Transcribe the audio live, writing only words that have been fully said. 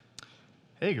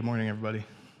Hey, good morning, everybody.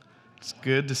 It's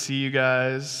good to see you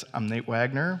guys. I'm Nate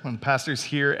Wagner, one of the pastors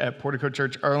here at Portico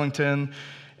Church Arlington,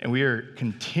 and we are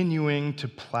continuing to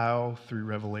plow through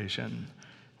Revelation.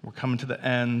 We're coming to the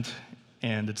end,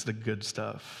 and it's the good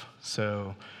stuff.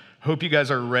 So, hope you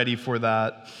guys are ready for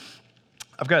that.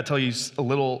 I've got to tell you a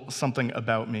little something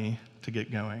about me to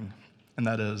get going, and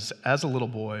that is, as a little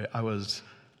boy, I was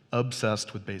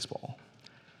obsessed with baseball.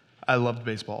 I loved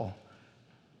baseball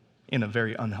in a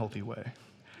very unhealthy way.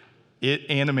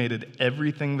 It animated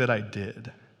everything that I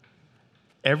did.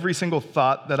 Every single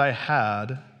thought that I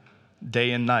had,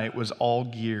 day and night, was all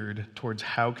geared towards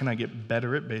how can I get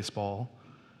better at baseball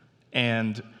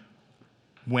and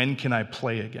when can I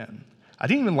play again. I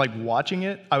didn't even like watching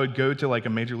it. I would go to like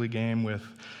a major league game with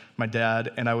my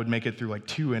dad and I would make it through like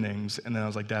 2 innings and then I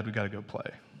was like, Dad, we gotta go play.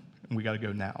 And we gotta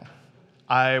go now.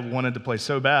 I wanted to play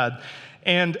so bad.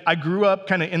 And I grew up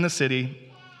kind of in the city.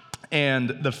 And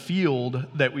the field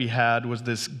that we had was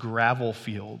this gravel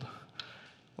field,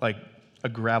 like a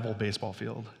gravel baseball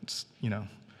field. It's, I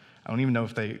don't even know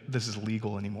if this is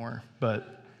legal anymore,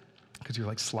 but because you're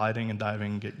like sliding and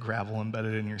diving and get gravel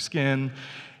embedded in your skin.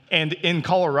 And in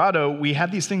Colorado, we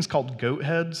had these things called goat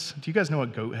heads. Do you guys know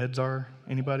what goat heads are?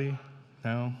 Anybody?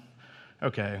 No?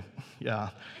 Okay, yeah.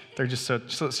 They're just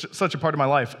such a part of my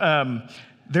life.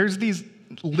 There's these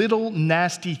little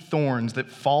nasty thorns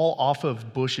that fall off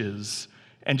of bushes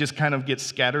and just kind of get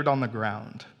scattered on the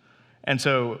ground. And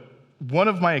so one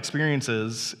of my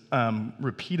experiences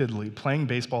repeatedly playing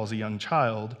baseball as a young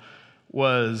child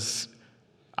was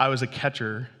I was a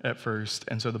catcher at first,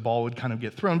 and so the ball would kind of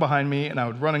get thrown behind me, and I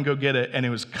would run and go get it, and it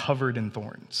was covered in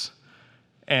thorns.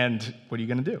 And what are you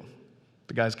going to do?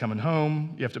 The guy's coming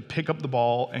home, you have to pick up the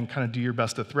ball and kind of do your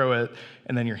best to throw it,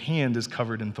 and then your hand is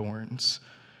covered in thorns.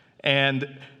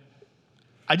 And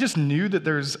I just knew that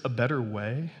there's a better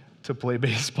way to play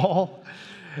baseball,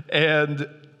 and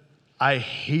I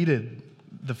hated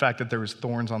the fact that there was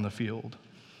thorns on the field.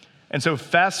 And so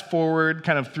fast forward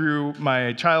kind of through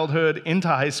my childhood into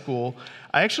high school,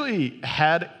 I actually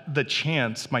had the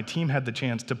chance, my team had the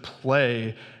chance to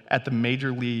play at the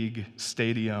Major League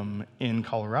Stadium in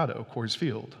Colorado, Coors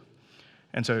Field.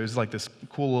 And so it was like this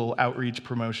cool little outreach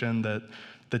promotion that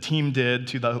the team did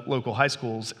to the local high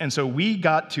schools. And so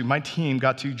my team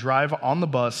got to drive on the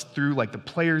bus through like the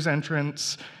players'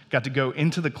 entrance, got to go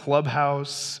into the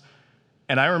clubhouse.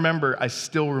 And I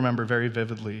still remember very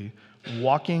vividly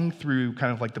walking through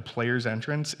kind of like the players'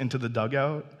 entrance into the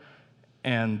dugout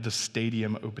and the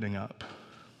stadium opening up.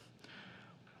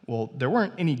 Well, there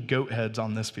weren't any goat heads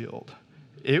on this field.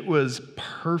 It was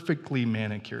perfectly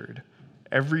manicured.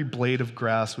 Every blade of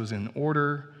grass was in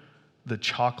order. The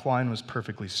chalk line was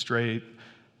perfectly straight.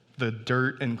 The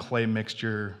dirt and clay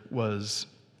mixture was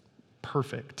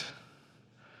perfect.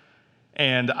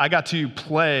 And I got to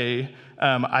play,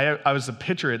 I was a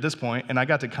pitcher at this point, and I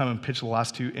got to come and pitch the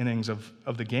last 2 innings of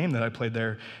the game that I played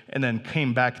there, and then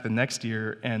came back the next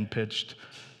year and pitched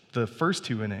the first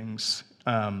 2 innings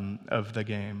of the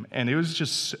game. And it was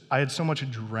just, I had so much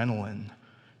adrenaline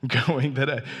going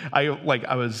that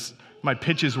my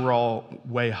pitches were all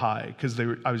way high because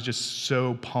I was just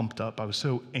so pumped up. I was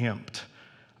so amped.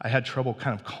 I had trouble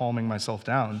kind of calming myself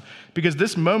down because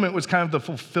this moment was kind of the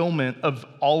fulfillment of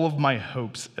all of my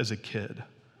hopes as a kid.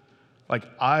 Like,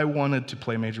 I wanted to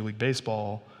play Major League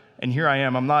Baseball, and here I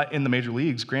am. I'm not in the major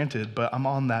leagues, granted, but I'm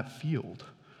on that field.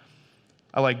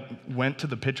 I went to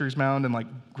the pitcher's mound and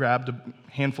grabbed a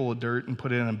handful of dirt and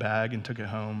put it in a bag and took it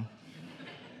home.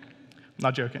 I'm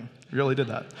not joking. I really did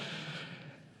that.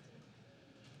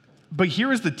 But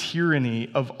here is the tyranny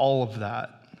of all of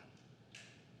that.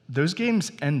 Those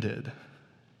games ended,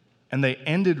 and they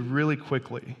ended really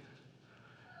quickly.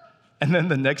 And then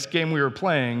the next game we were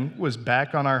playing was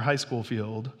back on our high school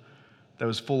field that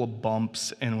was full of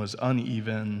bumps and was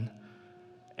uneven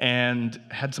and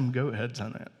had some goat heads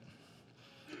on it.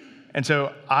 And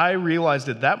so I realized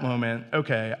at that moment,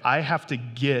 okay, I have to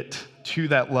get to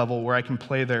that level where I can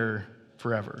play there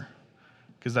forever,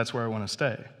 because that's where I want to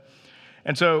stay.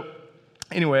 And so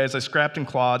anyway, as I scrapped and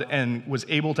clawed and was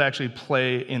able to actually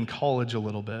play in college a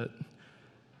little bit,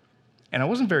 and I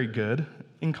wasn't very good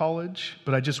in college,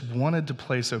 but I just wanted to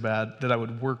play so bad that I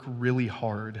would work really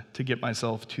hard to get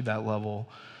myself to that level.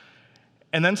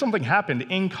 And then something happened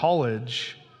in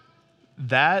college.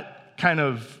 That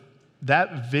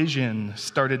vision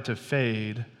started to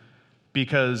fade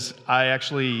because I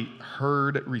actually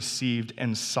heard, received,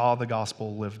 and saw the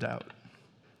gospel lived out.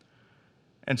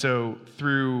 And so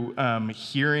through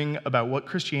hearing about what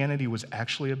Christianity was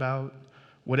actually about,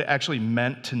 what it actually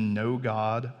meant to know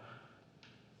God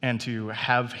and to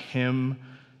have Him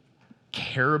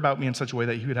care about me in such a way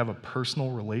that he would have a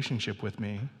personal relationship with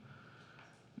me,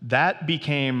 that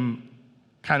became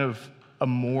kind of a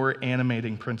more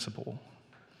animating principle.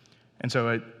 And so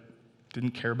I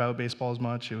didn't care about baseball as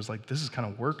much. It was like, this is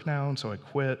kind of work now, and so I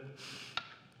quit.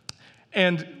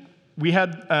 And we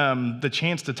had the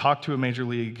chance to talk to a Major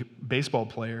League Baseball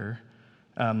player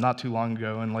not too long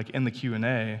ago, and like in the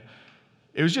Q&A,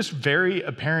 it was just very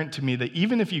apparent to me that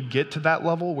even if you get to that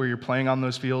level where you're playing on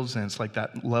those fields and it's like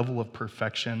that level of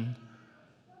perfection,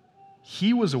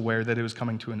 he was aware that it was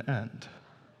coming to an end.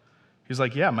 He was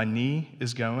like, yeah, my knee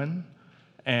is going,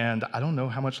 and I don't know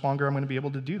how much longer I'm going to be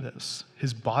able to do this.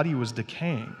 His body was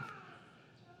decaying.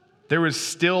 There was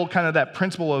still kind of that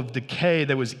principle of decay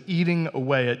that was eating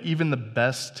away at even the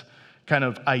best kind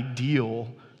of ideal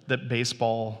that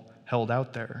baseball held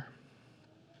out there.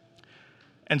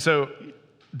 And so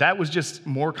that was just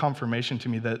more confirmation to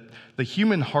me that the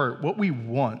human heart, what we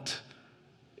want,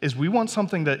 is we want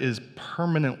something that is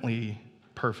permanently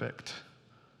perfect.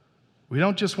 We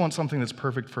don't just want something that's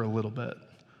perfect for a little bit.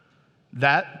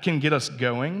 That can get us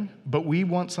going, but we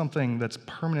want something that's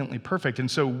permanently perfect.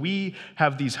 And so we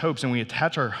have these hopes, and we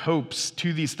attach our hopes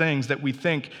to these things that we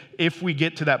think, if we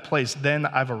get to that place, then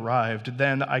I've arrived,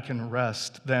 then I can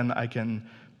rest, then I can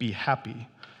be happy.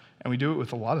 And we do it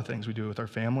with a lot of things. We do it with our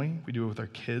family. We do it with our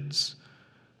kids.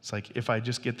 It's like, if I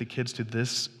just get the kids to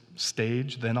this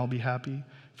stage, then I'll be happy.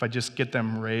 If I just get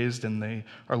them raised and they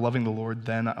are loving the Lord,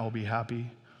 then I'll be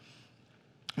happy.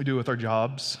 We do it with our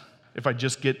jobs. If I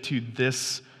just get to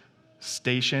this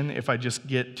station, if I just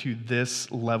get to this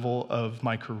level of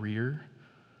my career,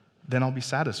 then I'll be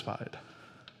satisfied.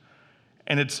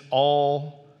 And it's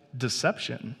all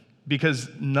deception, because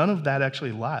none of that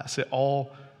actually lasts. It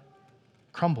all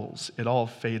crumbles. It all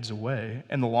fades away.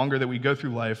 And the longer that we go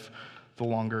through life, the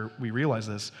longer we realize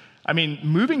this. I mean,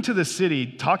 moving to the city,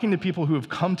 talking to people who have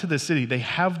come to the city,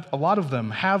 a lot of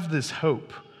them have this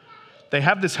hope. They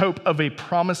have this hope of a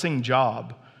promising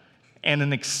job and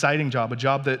an exciting job, a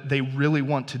job that they really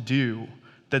want to do,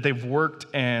 that they've worked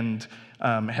and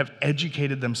have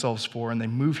educated themselves for, and they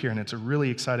move here, and it's a really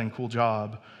exciting, cool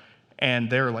job, and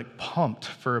they're like pumped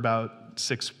for about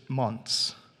 6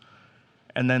 months.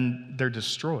 And then they're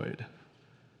destroyed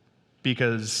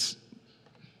because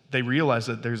they realize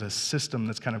that there's a system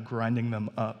that's kind of grinding them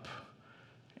up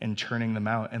and churning them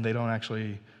out, and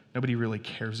nobody really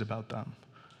cares about them.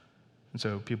 And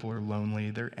so people are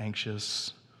lonely, they're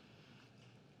anxious,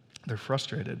 they're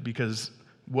frustrated because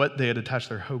what they had attached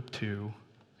their hope to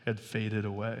had faded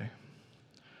away.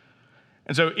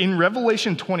 And so in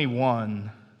Revelation 21,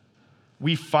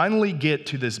 we finally get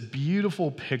to this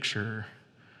beautiful picture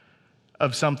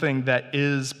of something that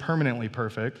is permanently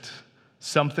perfect,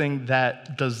 something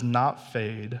that does not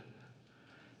fade,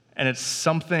 and it's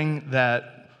something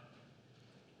that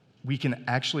we can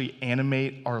actually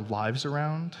animate our lives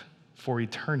around for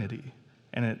eternity,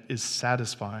 and it is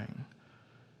satisfying.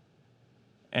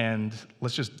 And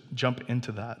let's just jump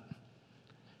into that.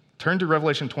 Turn to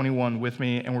Revelation 21 with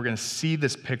me, and we're going to see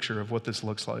this picture of what this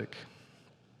looks like.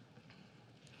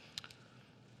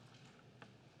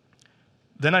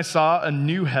 Then I saw a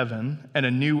new heaven and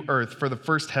a new earth, for the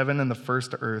first heaven and the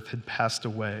first earth had passed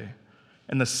away,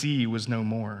 and the sea was no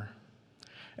more.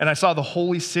 And I saw the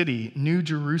holy city, New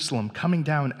Jerusalem, coming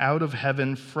down out of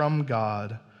heaven from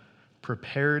God,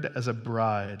 prepared as a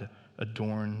bride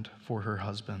adorned for her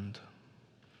husband.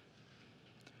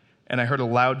 And I heard a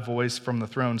loud voice from the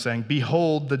throne saying,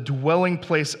 "Behold, the dwelling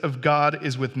place of God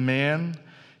is with man.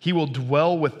 He will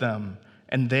dwell with them,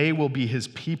 and they will be his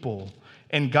people.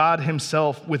 And God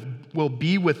himself will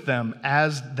be with them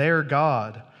as their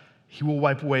God. He will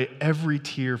wipe away every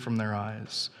tear from their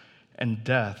eyes, and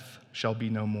death shall be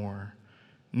no more.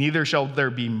 Neither shall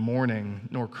there be mourning,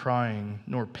 nor crying,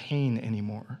 nor pain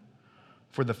anymore,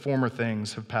 for the former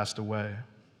things have passed away."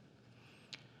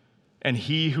 And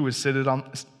he who was seated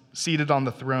on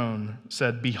the throne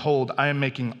said, "Behold, I am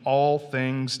making all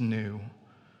things new."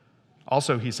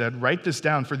 Also, he said, "Write this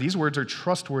down, for these words are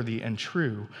trustworthy and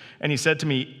true." And he said to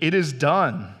me, "It is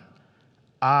done.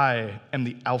 I am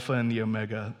the Alpha and the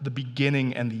Omega, the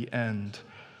beginning and the end.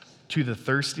 To the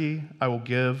thirsty I will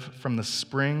give from the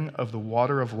spring of the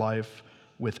water of life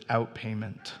without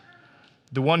payment.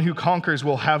 The one who conquers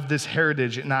will have this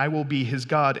heritage, and I will be his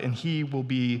God, and he will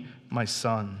be my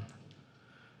son.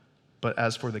 But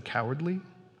as for the cowardly,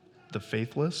 the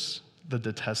faithless, the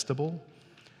detestable,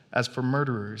 as for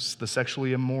murderers, the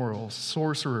sexually immoral,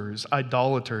 sorcerers,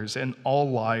 idolaters, and all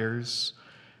liars,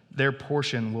 their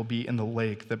portion will be in the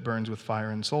lake that burns with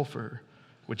fire and sulfur,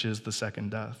 which is the second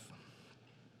death.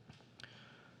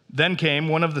 Then came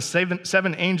one of the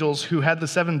seven angels who had the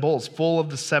 7 bowls full of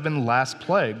the 7 last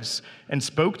plagues, and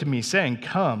spoke to me, saying,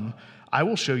 "Come, I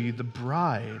will show you the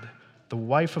bride, the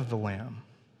wife of the Lamb."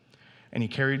 And he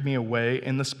carried me away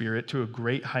in the Spirit to a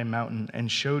great high mountain, and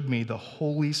showed me the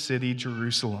holy city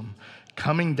Jerusalem,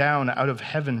 coming down out of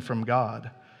heaven from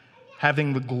God,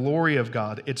 having the glory of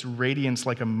God, its radiance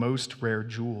like a most rare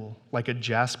jewel, like a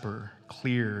jasper,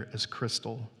 clear as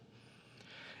crystal.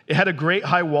 It had a great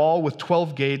high wall with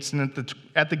 12 gates, and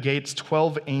at the gates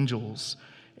 12 angels.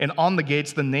 And on the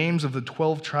gates the names of the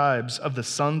 12 tribes of the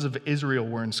sons of Israel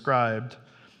were inscribed.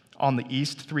 On the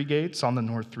east 3 gates, on the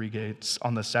north 3 gates,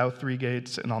 on the south 3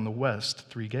 gates, and on the west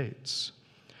 3 gates.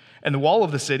 And the wall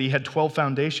of the city had 12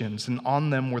 foundations, and on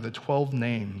them were the 12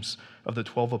 names of the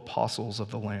 12 apostles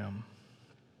of the Lamb.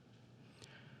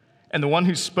 And the one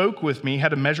who spoke with me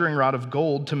had a measuring rod of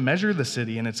gold to measure the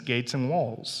city and its gates and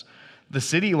walls. The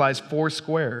city lies 4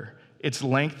 square, its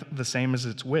length the same as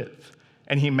its width.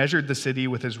 And he measured the city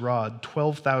with his rod,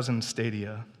 12,000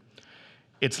 stadia.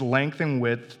 Its length and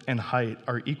width and height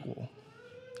are equal.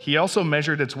 He also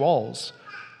measured its walls,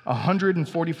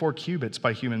 144 cubits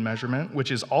by human measurement,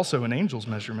 which is also an angel's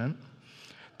measurement.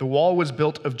 The wall was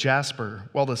built of jasper,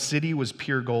 while the city was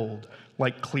pure gold,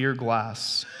 like clear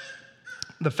glass.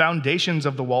 The foundations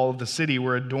of the wall of the city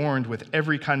were adorned with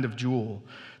every kind of jewel.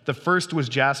 The first was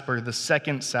jasper, the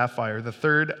second sapphire, the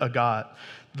third agate,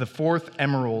 the fourth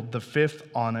emerald, the fifth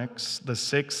onyx, the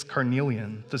sixth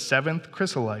carnelian, the seventh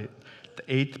chrysolite, the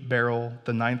 8th beryl,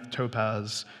 the 9th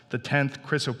topaz, the 10th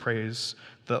chrysoprase,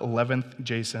 the 11th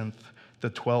jacinth, the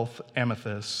 12th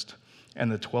amethyst,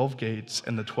 and the 12 gates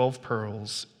and the 12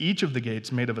 pearls, each of the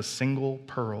gates made of a single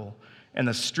pearl. And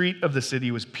the street of the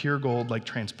city was pure gold like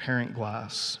transparent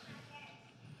glass.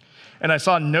 And I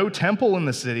saw no temple in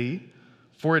the city,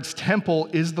 for its temple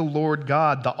is the Lord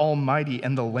God, the Almighty,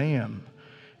 and the Lamb.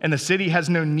 And the city has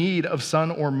no need of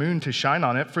sun or moon to shine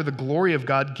on it, for the glory of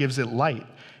God gives it light,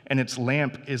 and its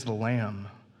lamp is the Lamb.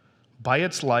 By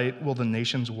its light will the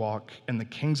nations walk, and the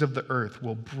kings of the earth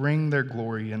will bring their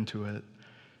glory into it.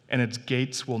 And its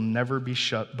gates will never be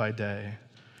shut by day,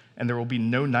 and there will be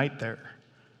no night there.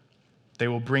 They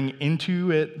will bring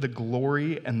into it the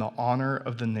glory and the honor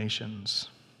of the nations.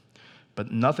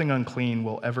 But nothing unclean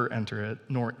will ever enter it,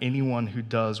 nor anyone who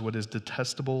does what is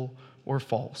detestable or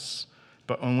false,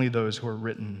 but only those who are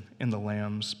written in the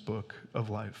Lamb's book of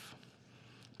life.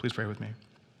 Please pray with me.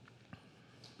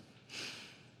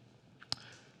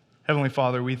 Heavenly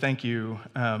Father, we thank you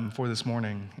for this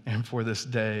morning and for this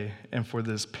day and for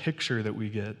this picture that we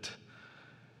get.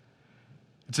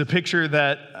 It's a picture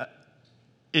that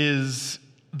is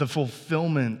the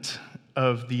fulfillment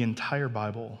of the entire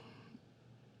Bible.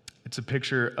 It's a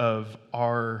picture of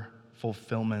our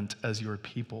fulfillment as your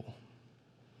people.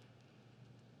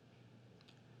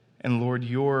 And Lord,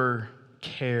 your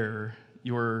care,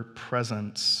 your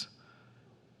presence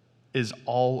is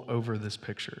all over this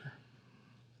picture.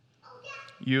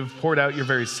 You've poured out your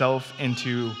very self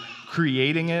into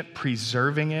creating it,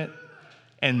 preserving it,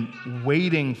 and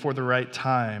waiting for the right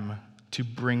time to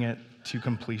bring it to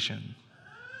completion.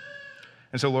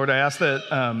 And so, Lord, I ask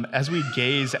that as we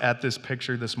gaze at this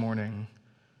picture this morning,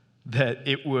 that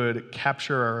it would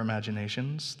capture our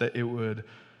imaginations, that it would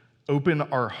open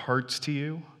our hearts to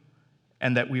you,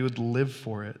 and that we would live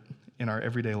for it in our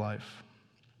everyday life.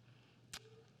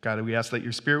 God, we ask that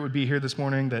your Spirit would be here this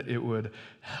morning, that it would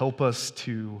help us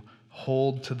to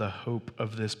hold to the hope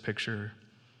of this picture.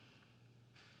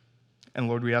 And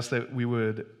Lord, we ask that we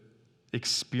would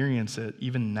experience it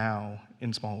even now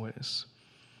in small ways.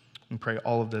 And pray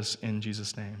all of this in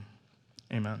Jesus' name.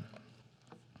 Amen.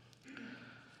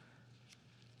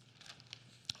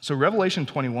 So Revelation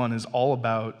 21 is all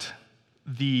about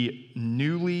the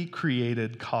newly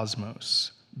created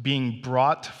cosmos being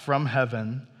brought from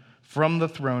heaven, from the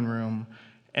throne room,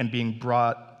 and being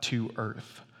brought to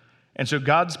earth. And so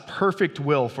God's perfect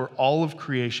will for all of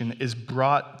creation is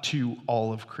brought to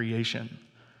all of creation.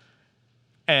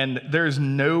 And there is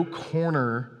no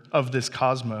corner of this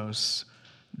cosmos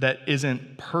that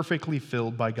isn't perfectly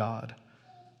filled by God,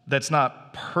 that's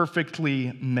not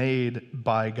perfectly made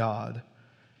by God,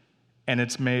 and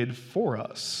it's made for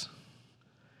us.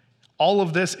 All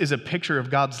of this is a picture of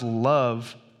God's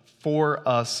love for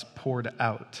us poured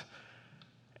out.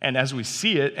 And as we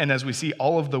see it, and as we see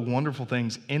all of the wonderful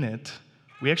things in it,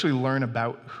 we actually learn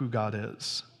about who God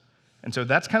is. And so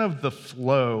that's kind of the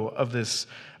flow of this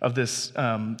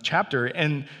chapter.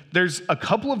 And there's a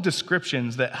couple of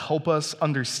descriptions that help us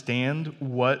understand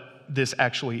what this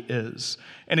actually is.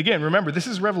 And again, remember, this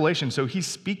is Revelation, so he's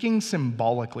speaking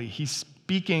symbolically. He's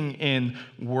speaking in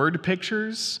word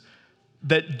pictures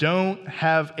that don't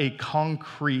have a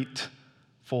concrete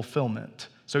fulfillment.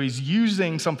 So he's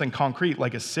using something concrete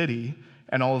like a city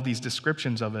and all of these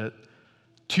descriptions of it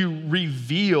to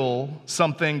reveal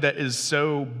something that is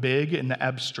so big and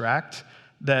abstract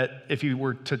that if you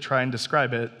were to try and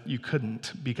describe it, you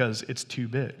couldn't because it's too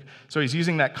big. So he's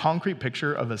using that concrete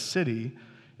picture of a city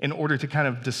in order to kind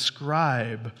of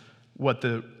describe what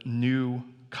the new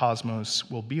cosmos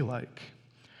will be like.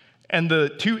 And the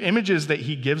two images that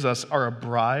he gives us are a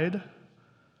bride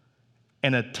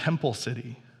and a temple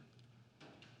city.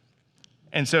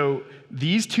 And so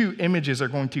these two images are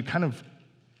going to kind of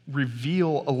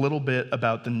reveal a little bit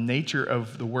about the nature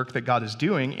of the work that God is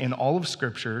doing in all of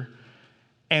Scripture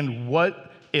and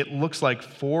what it looks like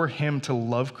for him to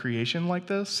love creation like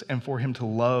this and for him to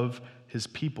love his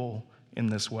people in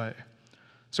this way.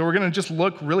 So we're going to just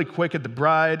look really quick at the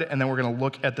bride, and then we're going to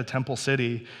look at the temple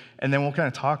city, and then we'll kind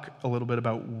of talk a little bit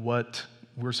about what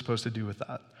we're supposed to do with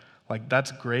that. Like,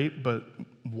 that's great, but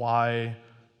why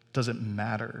does it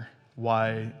matter?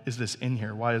 Why is this in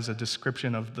here? Why is a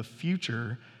description of the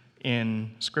future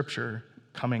in Scripture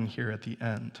coming here at the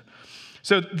end?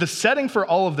 So the setting for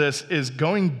all of this is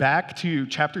going back to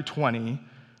chapter 20,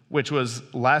 which was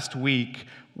last week.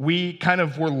 We kind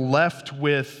of were left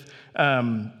with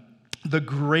the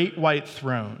great white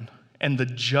throne and the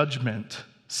judgment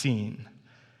scene.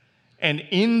 And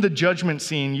in the judgment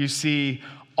scene, you see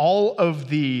all of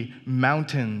the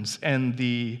mountains and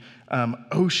the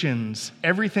oceans,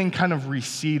 everything kind of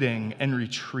receding and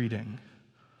retreating.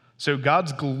 So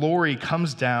God's glory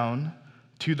comes down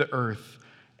to the earth,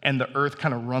 and the earth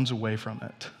kind of runs away from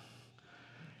it.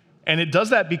 And it does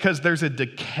that because there's a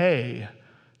decay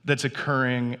that's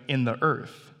occurring in the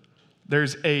earth.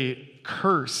 There's a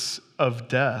curse of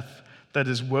death that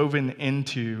is woven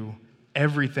into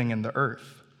everything in the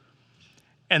earth.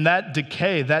 And that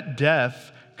decay, that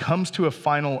death, comes to a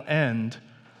final end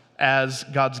as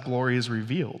God's glory is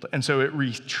revealed. And so it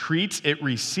retreats, it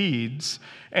recedes.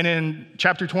 And in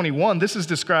chapter 21, this is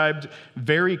described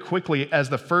very quickly as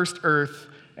the first earth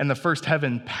and the first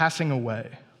heaven passing away.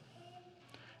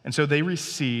 And so they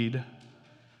recede,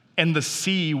 and the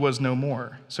sea was no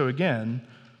more. So again,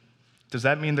 does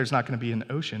that mean there's not going to be an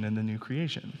ocean in the new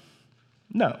creation?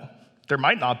 No. There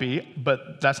might not be,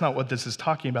 but that's not what this is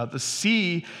talking about. The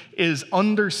sea is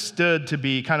understood to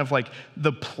be kind of like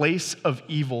the place of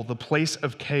evil, the place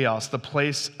of chaos, the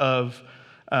place of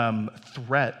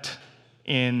threat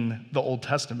in the Old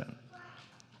Testament.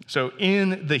 So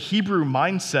in the Hebrew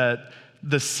mindset,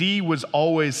 the sea was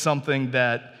always something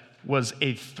that was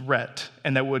a threat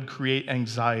and that would create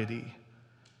anxiety.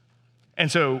 And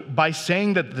so by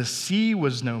saying that the sea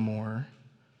was no more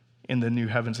in the new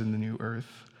heavens and the new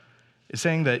earth, is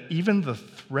saying that even the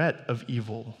threat of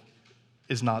evil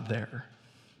is not there.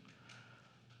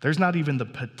 There's not even the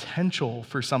potential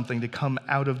for something to come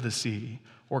out of the sea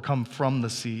or come from the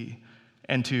sea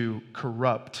and to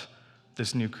corrupt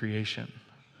this new creation.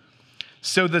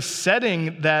 So the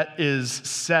setting that is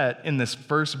set in this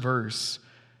first verse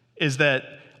is that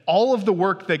all of the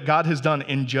work that God has done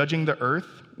in judging the earth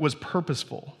was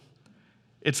purposeful.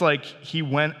 It's like he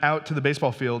went out to the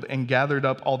baseball field and gathered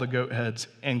up all the goat heads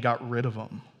and got rid of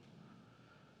them.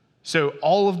 So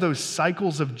all of those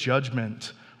cycles of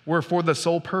judgment were for the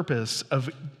sole purpose of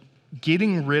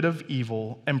getting rid of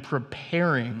evil and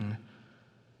preparing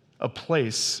a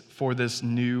place for this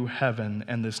new heaven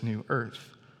and this new earth.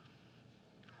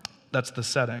 That's the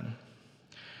setting.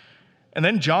 And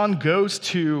then John goes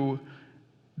to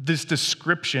this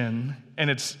description, and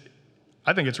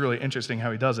I think it's really interesting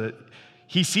how he does it.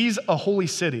 He sees a holy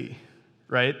city,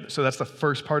 right? So that's the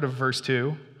first part of verse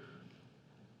 2.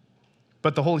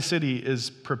 But the holy city is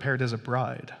prepared as a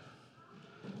bride.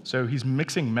 So he's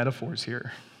mixing metaphors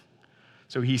here.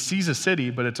 So he sees a city,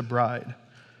 but it's a bride.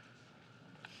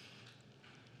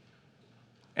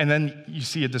 And then you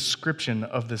see a description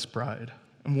of this bride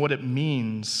and what it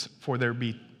means for there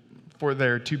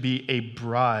to be a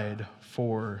bride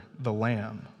for the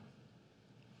Lamb.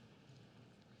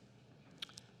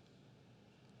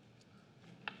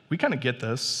 We kind of get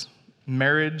this.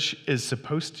 Marriage is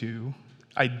supposed to,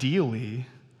 ideally,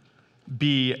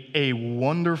 be a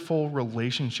wonderful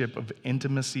relationship of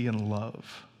intimacy and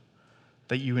love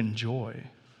that you enjoy.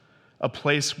 A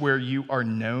place where you are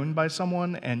known by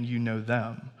someone and you know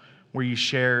them, where you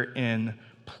share in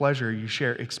pleasure, you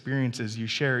share experiences, you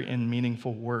share in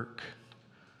meaningful work.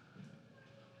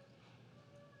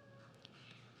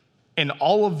 And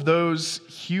all of those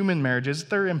human marriages,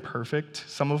 they're imperfect.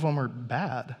 Some of them are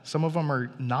bad. Some of them are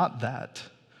not that.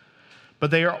 But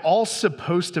they are all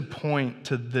supposed to point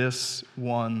to this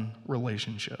one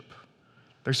relationship.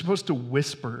 They're supposed to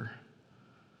whisper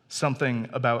something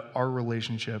about our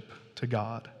relationship to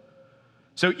God.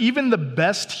 So even the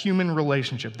best human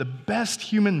relationship, the best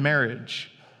human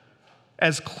marriage,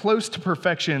 as close to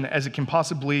perfection as it can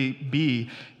possibly be,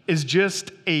 is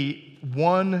just a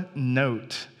one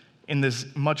note in this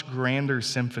much grander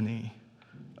symphony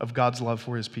of God's love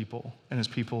for his people and his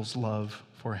people's love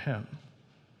for him.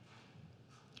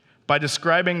 By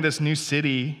describing this new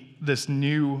city, this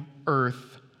new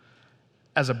earth,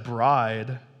 as a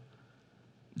bride,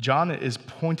 John is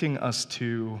pointing us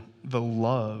to the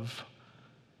love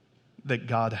that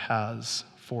God has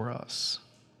for us.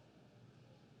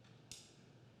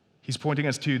 He's pointing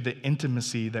us to the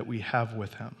intimacy that we have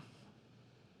with him.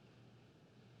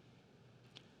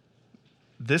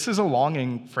 This is a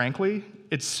longing, frankly,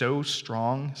 it's so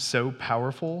strong, so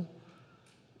powerful,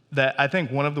 that I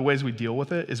think one of the ways we deal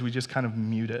with it is we just kind of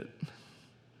mute it.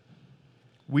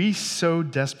 We so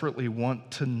desperately want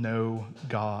to know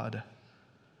God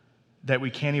that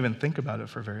we can't even think about it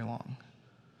for very long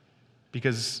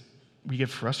because we get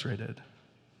frustrated.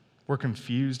 We're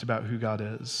confused about who God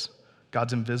is.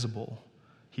 God's invisible.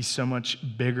 He's so much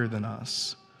bigger than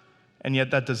us. And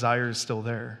yet that desire is still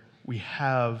there. We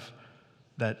have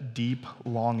that deep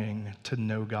longing to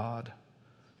know God,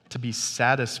 to be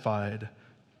satisfied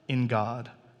in God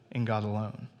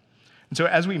alone. And so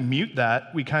as we mute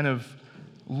that, we kind of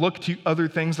look to other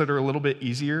things that are a little bit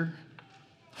easier,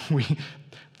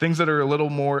 things that are a little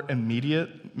more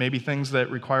immediate, maybe things that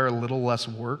require a little less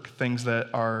work, things that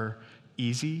are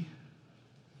easy.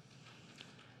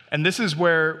 And this is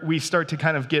where we start to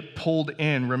kind of get pulled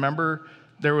in. Remember,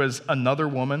 there was another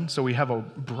woman, so we have a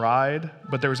bride,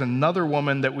 but there was another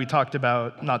woman that we talked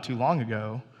about not too long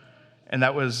ago, and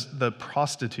that was the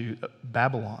prostitute,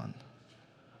 Babylon.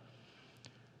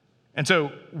 And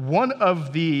so one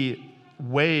of the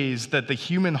ways that the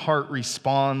human heart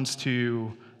responds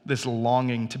to this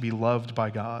longing to be loved by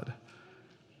God,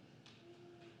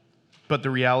 but the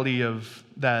reality of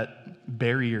that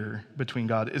barrier between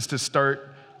God is to start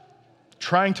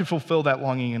trying to fulfill that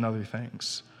longing in other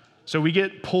things. So we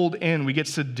get pulled in, we get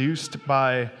seduced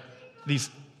by these,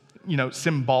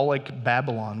 symbolic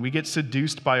Babylon. We get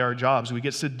seduced by our jobs. We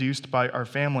get seduced by our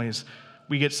families.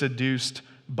 We get seduced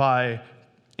by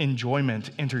enjoyment,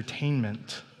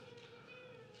 entertainment.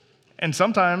 And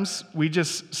sometimes we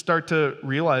just start to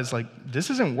realize, this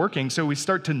isn't working, so we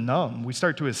start to numb. We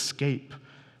start to escape.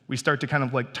 We start to kind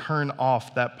of turn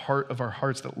off that part of our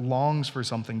hearts that longs for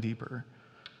something deeper,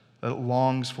 that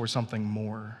longs for something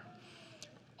more.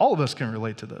 All of us can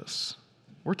relate to this.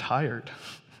 We're tired.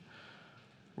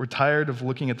 We're tired of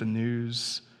looking at the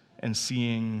news and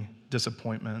seeing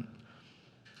disappointment.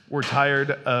 We're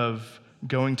tired of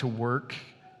going to work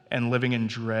and living in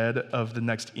dread of the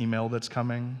next email that's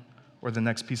coming or the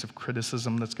next piece of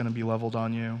criticism that's going to be leveled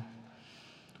on you.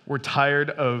 We're tired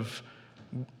of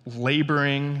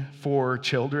laboring for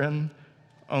children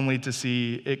only to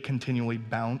see it continually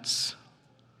bounce.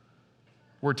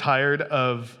 We're tired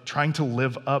of trying to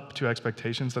live up to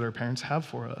expectations that our parents have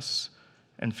for us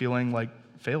and feeling like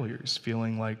failures,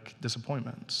 feeling like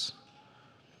disappointments.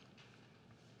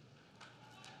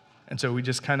 And so we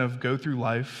just kind of go through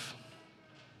life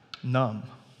numb.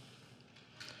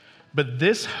 But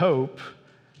this hope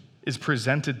is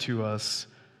presented to us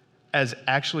as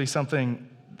actually something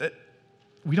that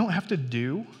we don't have to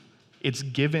do. It's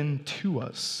given to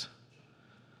us.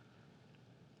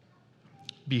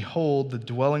 Behold, the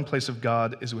dwelling place of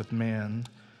God is with man.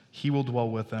 He will dwell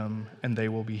with them, and they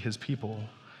will be his people.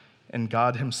 And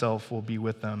God himself will be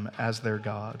with them as their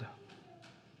God.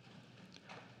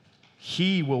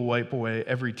 He will wipe away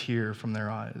every tear from their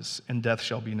eyes, and death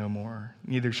shall be no more.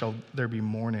 Neither shall there be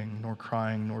mourning, nor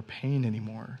crying, nor pain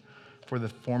anymore, for the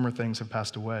former things have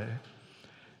passed away.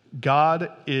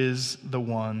 God is the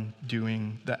one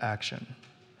doing the action.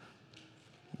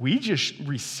 We just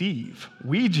receive.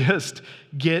 We just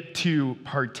get to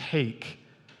partake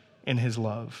in his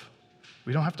love.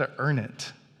 We don't have to earn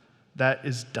it. That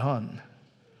is done.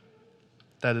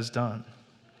 That is done.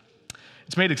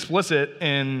 It's made explicit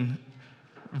in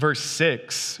verse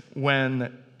 6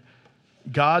 when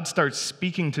God starts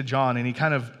speaking to John, and he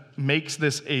kind of makes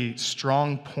this a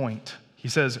strong point. He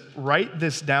says, "Write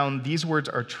this down. These words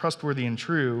are trustworthy and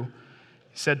true."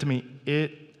 He said to me,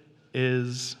 "It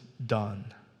is done."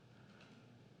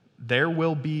 There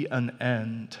will be an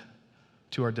end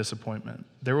to our disappointment.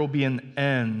 There will be an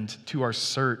end to our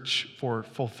search for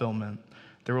fulfillment.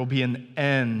 There will be an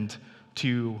end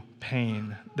to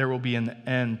pain. There will be an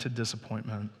end to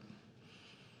disappointment.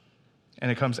 And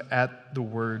it comes at the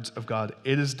words of God.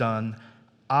 It is done.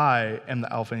 I am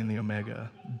the Alpha and the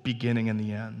Omega, beginning and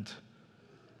the end.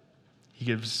 He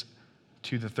gives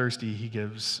To the thirsty, he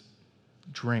gives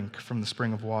drink from the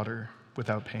spring of water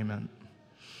without payment.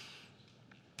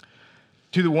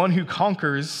 To the one who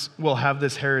conquers will have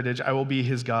this heritage. I will be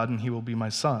his God, and he will be my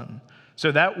son.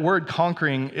 So that word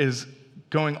conquering is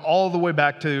going all the way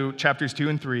back to chapters 2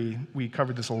 and 3. We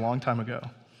covered this a long time ago.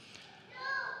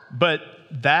 But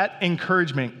that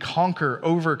encouragement, conquer,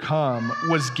 overcome,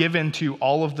 was given to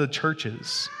all of the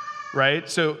churches, right?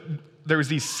 So there was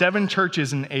these 7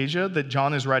 churches in Asia that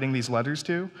John is writing these letters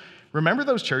to. Remember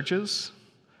those churches?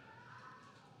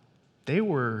 They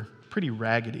were pretty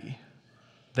raggedy.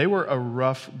 They were a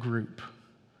rough group.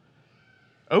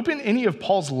 Open any of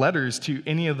Paul's letters to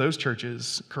any of those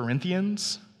churches.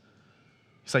 Corinthians.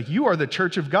 He's like, you are the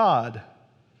church of God.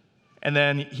 And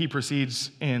then he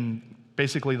proceeds in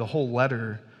basically the whole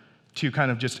letter to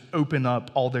kind of just open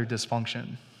up all their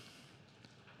dysfunction.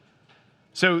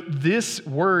 So this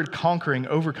word conquering,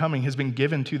 overcoming, has been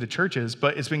given to the churches,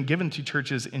 but it's been given to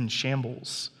churches in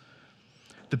shambles.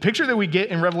 The picture that we get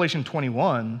in Revelation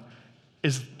 21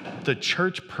 is the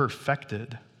church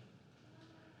perfected.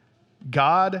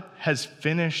 God has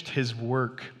finished his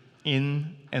work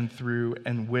in and through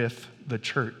and with the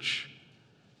church.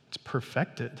 It's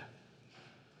perfected.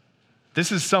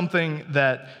 This is something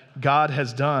that God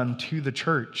has done to the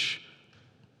church.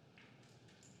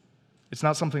 It's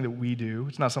not something that we do.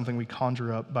 It's not something we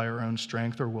conjure up by our own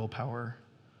strength or willpower.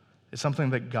 It's something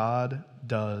that God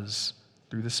does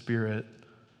through the Spirit,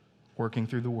 working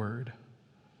through the Word.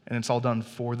 And it's all done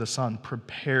for the Son,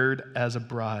 prepared as a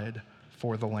bride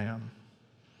for the Lamb.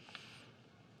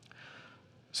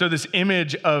 So this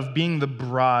image of being the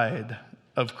bride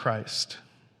of Christ,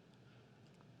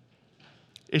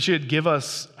 it should give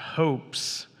us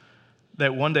hopes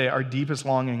that one day our deepest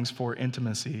longings for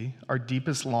intimacy, our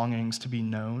deepest longings to be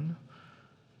known,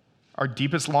 our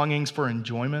deepest longings for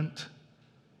enjoyment,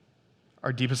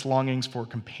 our deepest longings for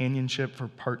companionship, for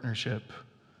partnership,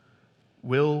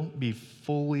 will be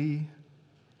fully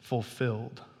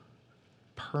fulfilled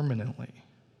permanently.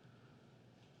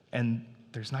 And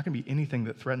there's not going to be anything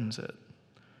that threatens it.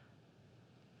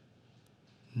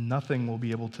 Nothing will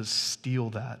be able to steal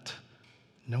that.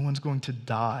 No one's going to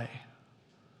die.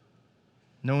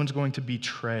 No one's going to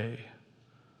betray.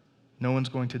 No one's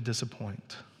going to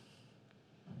disappoint.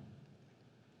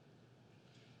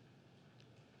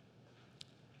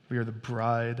 We are the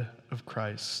bride of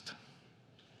Christ,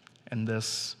 and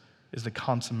this is the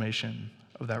consummation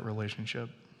of that relationship.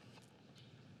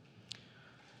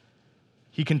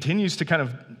 He continues to kind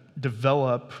of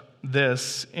develop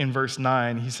this in verse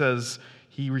 9. He says,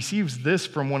 he receives this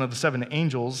from one of the 7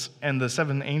 angels, and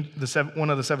one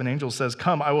of the 7 angels says,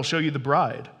 come, I will show you the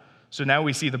bride. So now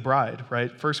we see the bride,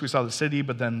 right? First we saw the city,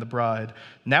 but then the bride.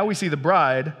 Now we see the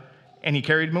bride, and he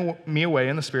carried me away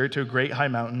in the Spirit to a great high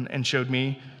mountain and showed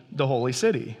me the holy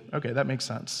city. Okay, that makes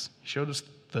sense. He showed us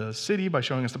the city by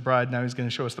showing us the bride. Now he's going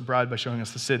to show us the bride by showing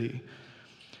us the city.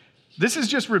 This is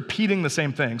just repeating the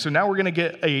same thing. So now we're going to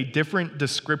get a different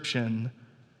description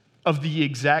of the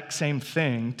exact same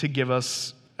thing to give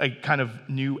us a kind of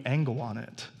new angle on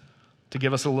it, to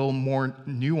give us a little more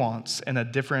nuance and a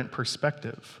different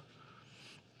perspective.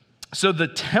 So the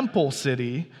temple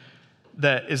city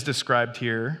that is described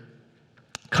here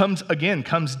comes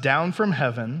down from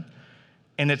heaven,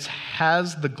 and it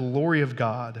has the glory of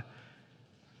God.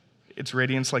 Its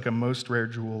radiance like a most rare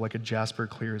jewel, like a jasper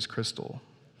clear as crystal.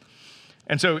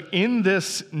 And so in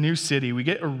this new city, we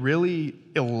get a really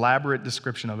elaborate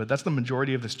description of it. That's the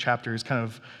majority of this chapter, is kind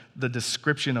of the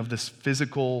description of this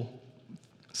physical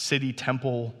city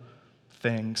temple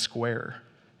thing, square.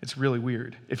 It's really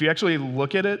weird. If you actually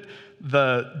look at it,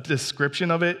 the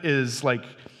description of it is like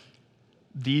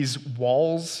these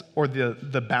walls, or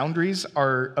the boundaries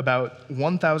are about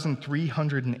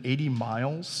 1,380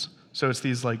 miles. So it's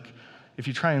these like, if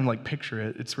you try and like picture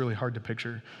it, it's really hard to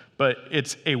picture. But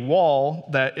it's a wall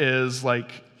that is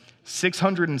like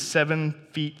 607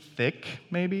 feet thick,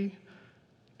 maybe.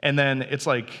 And then it's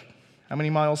like, how many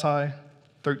miles high?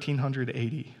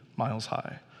 1,380 miles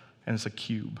high. And it's a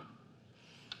cube.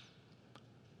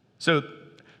 So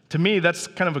to me, that's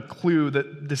kind of a clue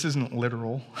that this isn't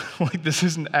literal. Like, this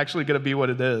isn't actually going to be what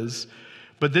it is.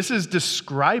 But this is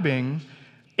describing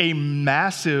a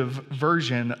massive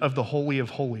version of the Holy of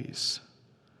Holies.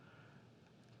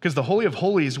 Because the Holy of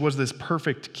Holies was this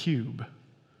perfect cube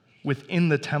within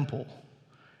the temple.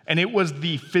 And it was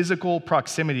the physical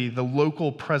proximity, the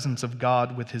local presence of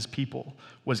God with his people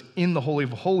was in the Holy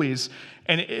of Holies,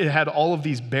 and it had all of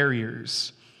these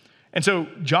barriers. And so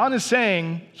John is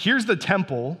saying, here's the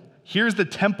temple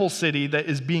city that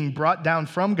is being brought down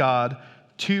from God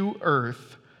to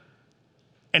earth.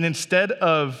 And instead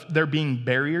of there being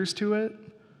barriers to it,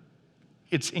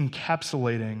 it's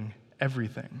encapsulating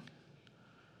everything.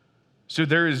 So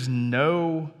there is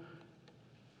no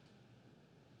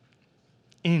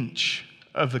inch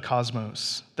of the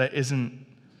cosmos that isn't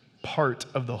part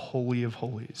of the Holy of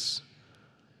Holies.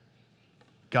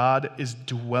 God is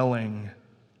dwelling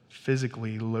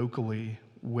physically, locally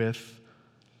with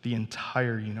the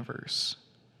entire universe.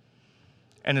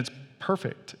 And it's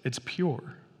perfect, it's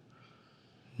pure.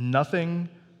 Nothing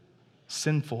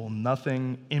sinful,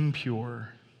 nothing impure,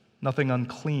 nothing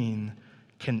unclean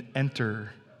can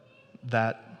enter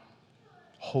that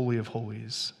Holy of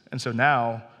Holies. And so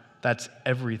now, that's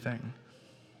everything.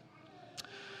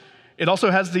 It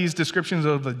also has these descriptions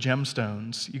of the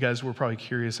gemstones. You guys were probably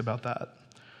curious about that.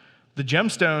 The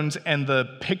gemstones and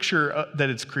the picture that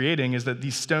it's creating is that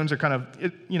these stones are kind of,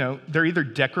 they're either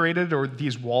decorated or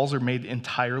these walls are made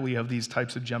entirely of these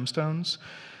types of gemstones.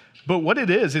 But what it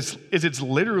is it's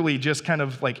literally just kind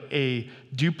of like a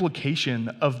duplication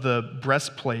of the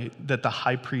breastplate that the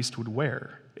high priest would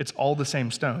wear. It's all the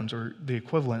same stones or the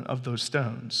equivalent of those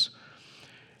stones.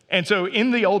 And so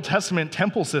in the Old Testament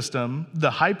temple system,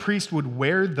 the high priest would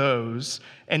wear those,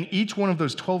 and each one of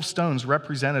those 12 stones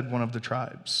represented one of the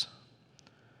tribes.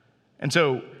 And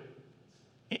so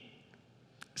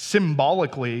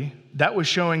symbolically, that was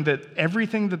showing that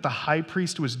everything that the high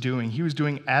priest was doing, he was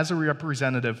doing as a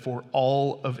representative for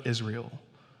all of Israel.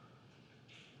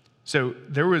 So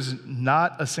there was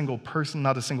not a single person,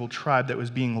 not a single tribe that was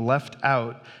being left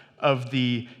out of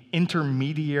the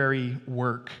intermediary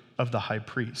work of the high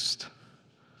priest.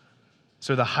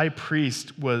 So the high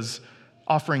priest was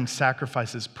offering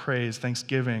sacrifices, praise,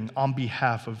 thanksgiving on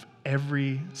behalf of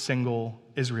every single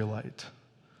Israelite.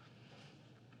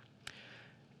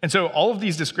 And so all of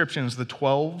these descriptions, the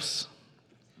 12s,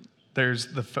 there's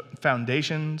the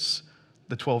foundations,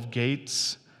 the 12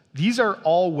 gates, these are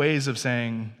all ways of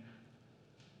saying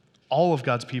all of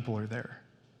God's people are there,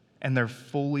 and they're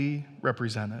fully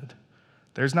represented.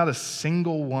 There's not a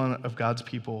single one of God's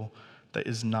people that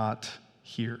is not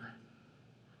here.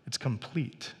 It's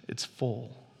complete. It's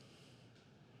full.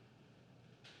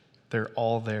 They're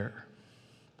all there.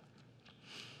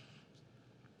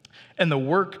 And the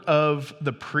work of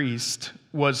the priest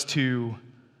was to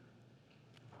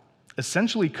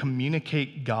essentially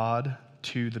communicate God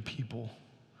to the people.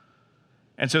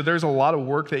 And so there's a lot of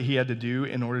work that he had to do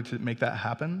in order to make that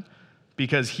happen,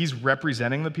 because he's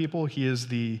representing the people. He is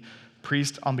the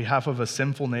priest on behalf of a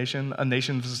sinful nation, a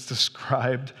nation that's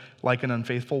described like an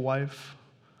unfaithful wife.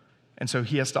 And so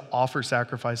he has to offer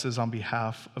sacrifices on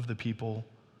behalf of the people.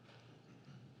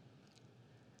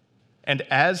 And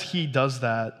as he does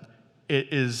that,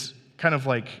 it is kind of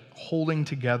like holding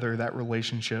together that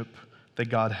relationship that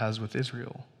God has with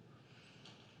Israel.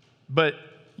 But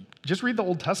just read the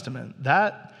Old Testament.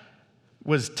 That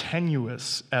was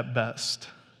tenuous at best.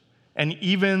 And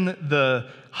even the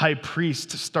high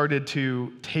priest started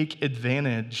to take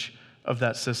advantage of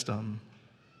that system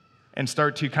and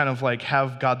start to kind of like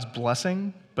have God's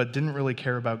blessing, but didn't really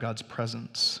care about God's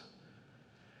presence.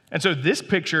 And so this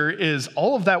picture is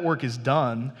all of that work is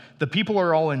done. The people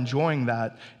are all enjoying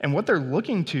that. And what they're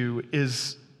looking to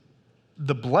is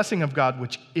the blessing of God,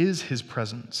 which is his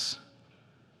presence.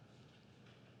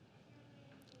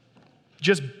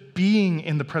 Just being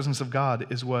in the presence of God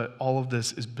is what all of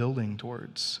this is building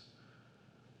towards.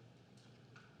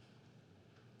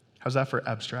 How's that for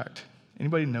abstract?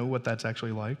 Anybody know what that's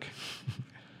actually like?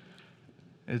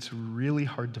 It's really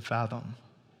hard to fathom.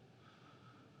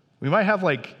 We might have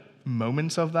like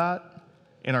moments of that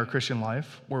in our Christian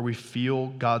life where we feel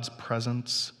God's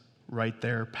presence right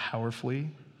there powerfully.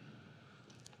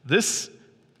 This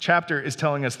chapter is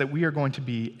telling us that we are going to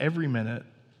be every minute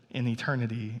in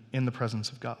eternity in the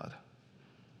presence of God.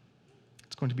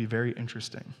 It's going to be very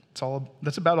interesting.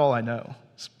 That's about all I know.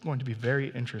 It's going to be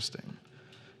very interesting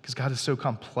because God is so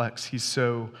complex. He's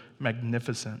so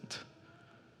magnificent.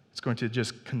 It's going to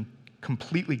just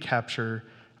completely capture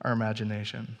our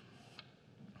imagination.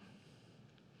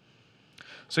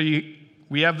 So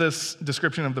we have this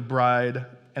description of the bride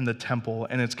and the temple,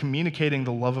 and it's communicating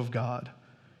the love of God.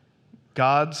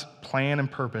 God's plan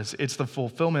and purpose. It's the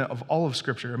fulfillment of all of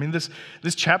Scripture. I mean, this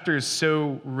chapter is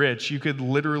so rich, you could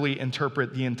literally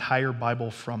interpret the entire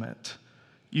Bible from it.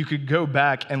 You could go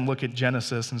back and look at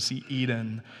Genesis and see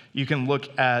Eden. You can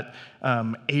look at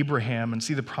Abraham and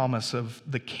see the promise of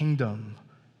the kingdom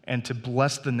and to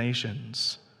bless the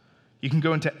nations. You can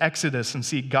go into Exodus and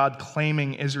see God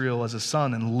claiming Israel as a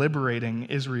son and liberating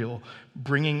Israel,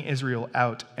 bringing Israel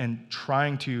out and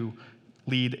trying to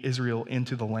lead Israel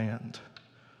into the land.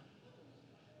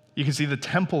 You can see the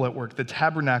temple at work, the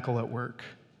tabernacle at work.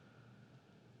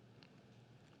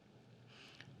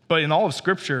 But in all of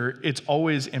Scripture, it's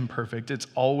always imperfect. It's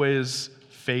always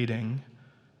fading.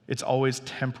 It's always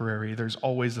temporary. There's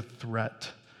always a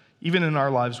threat. Even in our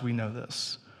lives, we know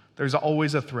this. There's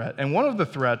always a threat. And one of the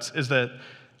threats is that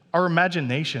our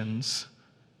imaginations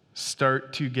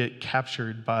start to get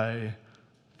captured by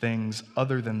things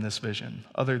other than this vision,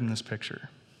 other than this picture.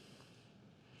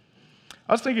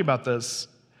 I was thinking about this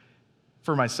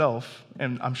for myself,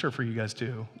 and I'm sure for you guys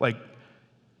too. Like,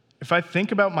 if I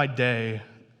think about my day,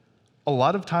 a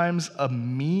lot of times a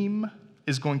meme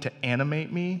is going to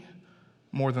animate me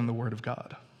more than the Word of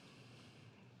God.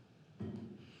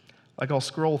 Like, I'll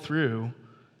scroll through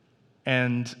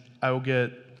and I will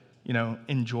get,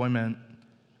 enjoyment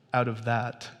out of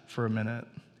that for a minute,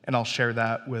 and I'll share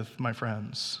that with my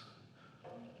friends,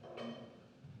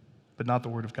 but not the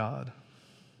Word of God.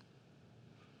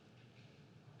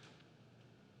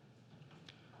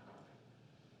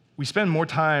 We spend more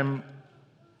time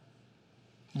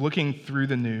looking through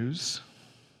the news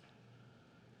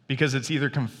because it's either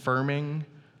confirming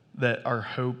that our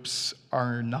hopes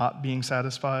are not being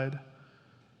satisfied,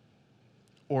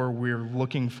 or we're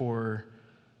looking for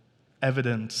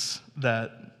evidence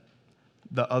that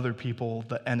the other people,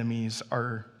 the enemies,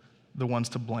 are the ones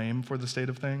to blame for the state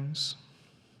of things.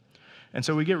 And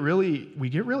so we get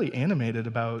really animated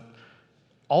about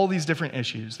all these different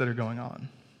issues that are going on.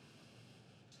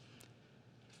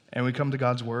 And we come to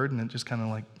God's word and it just kind of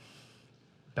like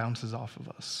bounces off of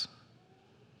us.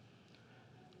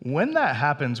 When that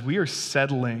happens, we are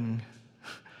settling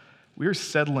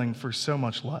for so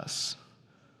much less.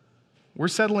 We're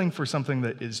settling for something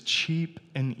that is cheap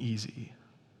and easy.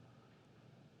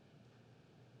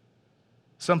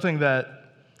 Something that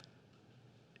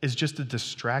is just a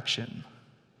distraction.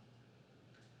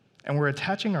 And we're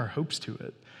attaching our hopes to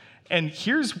it. And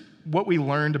here's what we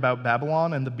learned about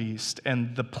Babylon and the beast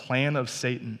and the plan of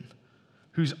Satan,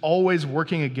 who's always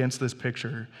working against this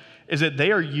picture, is that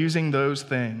they are using those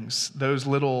things, those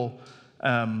little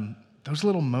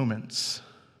moments,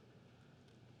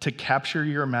 to capture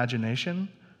your imagination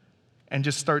and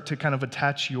just start to kind of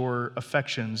attach your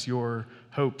affections, your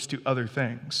hopes to other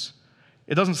things.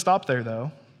 It doesn't stop there,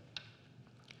 though,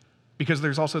 because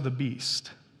there's also the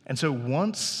beast. And so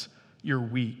once you're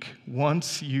weak,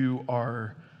 once you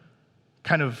are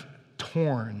kind of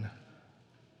torn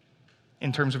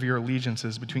in terms of your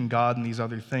allegiances between God and these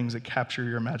other things that capture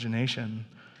your imagination,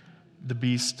 the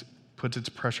beast puts its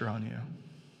pressure on you.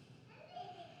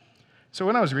 So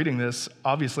when I was reading this,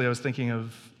 obviously I was thinking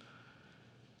of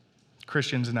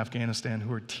Christians in Afghanistan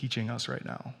who are teaching us right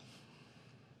now.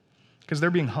 Because they're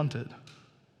being hunted.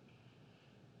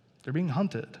 They're being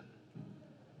hunted.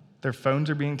 Their phones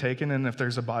are being taken, and if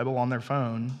there's a Bible on their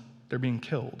phone, they're being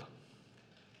killed.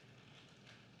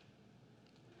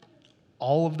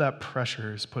 All of that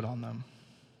pressure is put on them.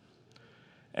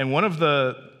 And one of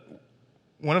the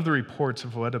reports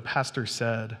of what a pastor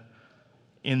said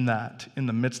in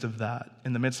the midst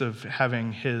of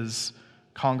having his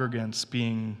congregants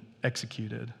being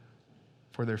executed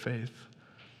for their faith,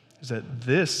 is that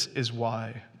this is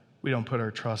why we don't put our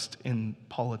trust in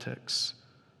politics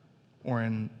or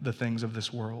in the things of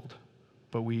this world,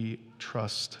 but we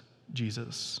trust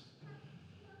Jesus.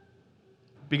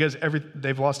 Because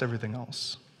they've lost everything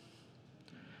else.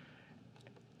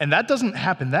 And that doesn't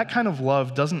happen. That kind of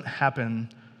love doesn't happen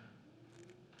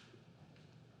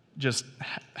just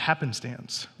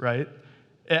happenstance, right?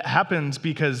 It happens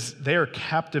because they are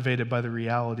captivated by the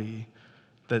reality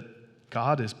that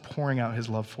God is pouring out his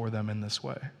love for them in this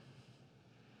way.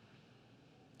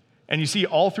 And you see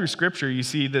all through Scripture, you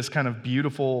see this kind of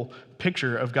beautiful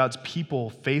picture of God's people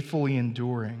faithfully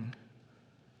enduring.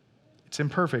 It's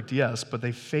imperfect, yes, but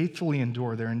they faithfully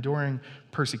endure. They're enduring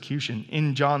persecution.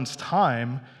 In John's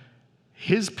time,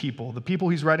 his people, the people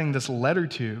he's writing this letter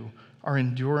to, are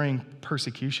enduring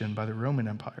persecution by the Roman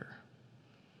Empire.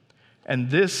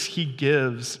 And this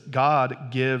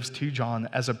God gives to John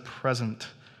as a present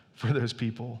for those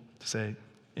people to say,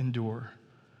 endure.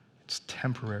 It's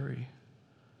temporary.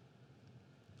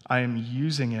 I am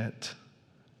using it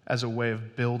as a way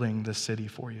of building the city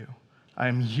for you. I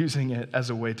am using it as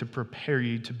a way to prepare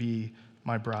you to be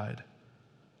my bride.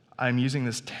 I am using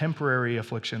this temporary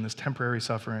affliction, this temporary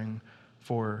suffering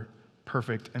for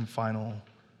perfect and final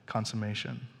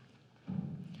consummation.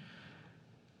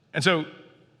 And so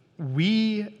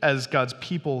we, as God's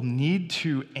people, need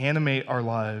to animate our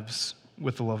lives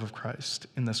with the love of Christ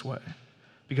in this way,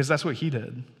 because that's what he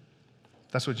did.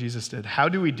 That's what Jesus did. How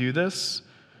do we do this?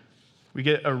 We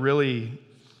get a really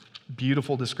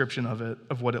beautiful description of it,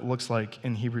 of what it looks like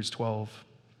in Hebrews 12.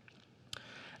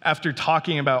 After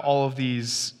talking about all of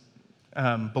these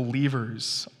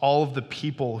believers, all of the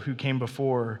people who came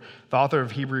before. The author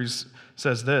of Hebrews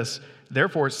says this,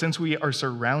 "Therefore, since we are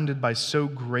surrounded by so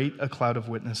great a cloud of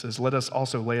witnesses, let us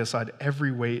also lay aside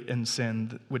every weight and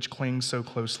sin which clings so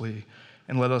closely,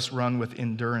 and let us run with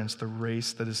endurance the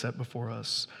race that is set before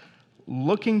us,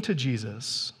 looking to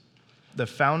Jesus, the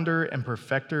founder and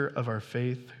perfecter of our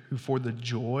faith, who for the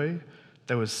joy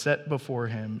that was set before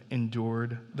him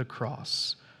endured the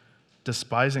cross,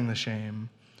 despising the shame,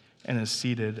 and is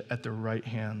seated at the right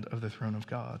hand of the throne of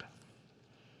God."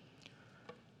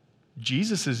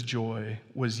 Jesus' joy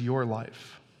was your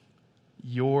life,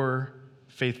 your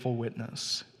faithful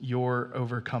witness, your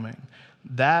overcoming.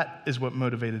 That is what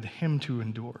motivated him to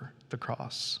endure the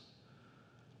cross.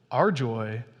 Our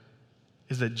joy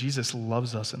is that Jesus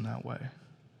loves us in that way,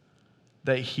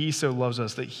 that he so loves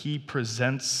us that he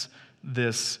presents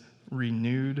this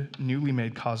renewed, newly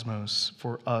made cosmos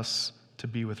for us to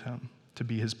be with him, to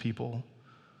be his people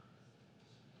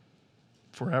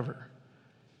forever.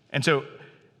 And so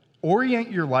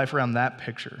orient your life around that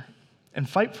picture and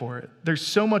fight for it. There's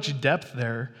so much depth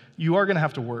there. You are going to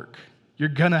have to work. You're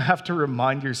going to have to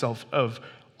remind yourself of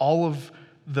all of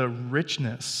the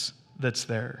richness that's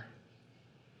there.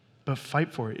 But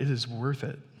fight for it. It is worth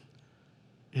it.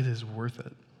 It is worth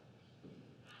it.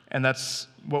 And that's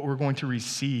what we're going to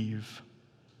receive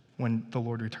when the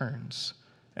Lord returns.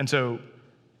 And so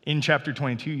in chapter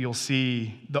 22, you'll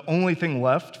see the only thing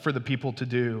left for the people to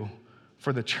do,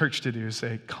 for the church to do, is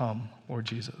say, "Come, Lord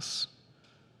Jesus."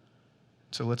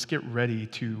 So let's get ready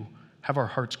to have our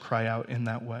hearts cry out in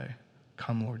that way.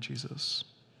 Come, Lord Jesus.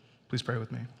 Please pray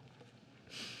with me.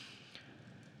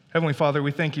 Heavenly Father,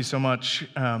 we thank you so much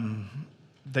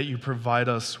that you provide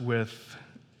us with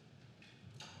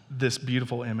this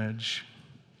beautiful image.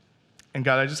 And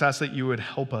God, I just ask that you would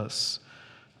help us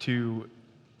to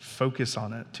focus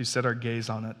on it, to set our gaze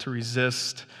on it, to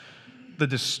resist the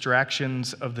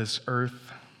distractions of this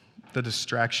earth, the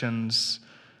distractions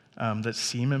that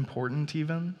seem important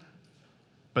even,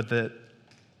 but that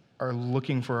are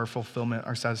looking for our fulfillment,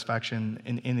 our satisfaction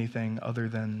in anything other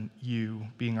than you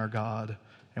being our God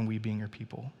and we being your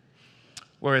people.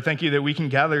 Lord, I thank you that we can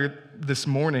gather this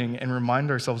morning and remind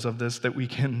ourselves of this, that we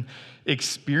can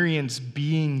experience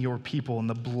being your people and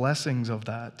the blessings of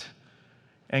that.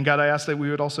 And God, I ask that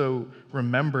we would also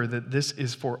remember that this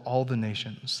is for all the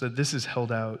nations, that this is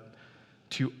held out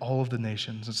to all of the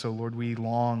nations. And so, Lord, we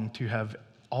long to have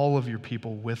all of your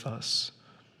people with us.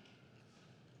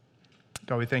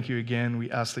 God, we thank you again. We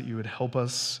ask that you would help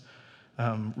us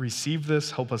receive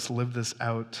this, help us live this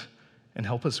out, and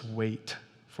help us wait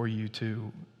for you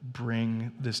to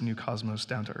bring this new cosmos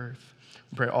down to earth.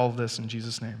 We pray all of this in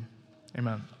Jesus' name.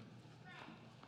 Amen.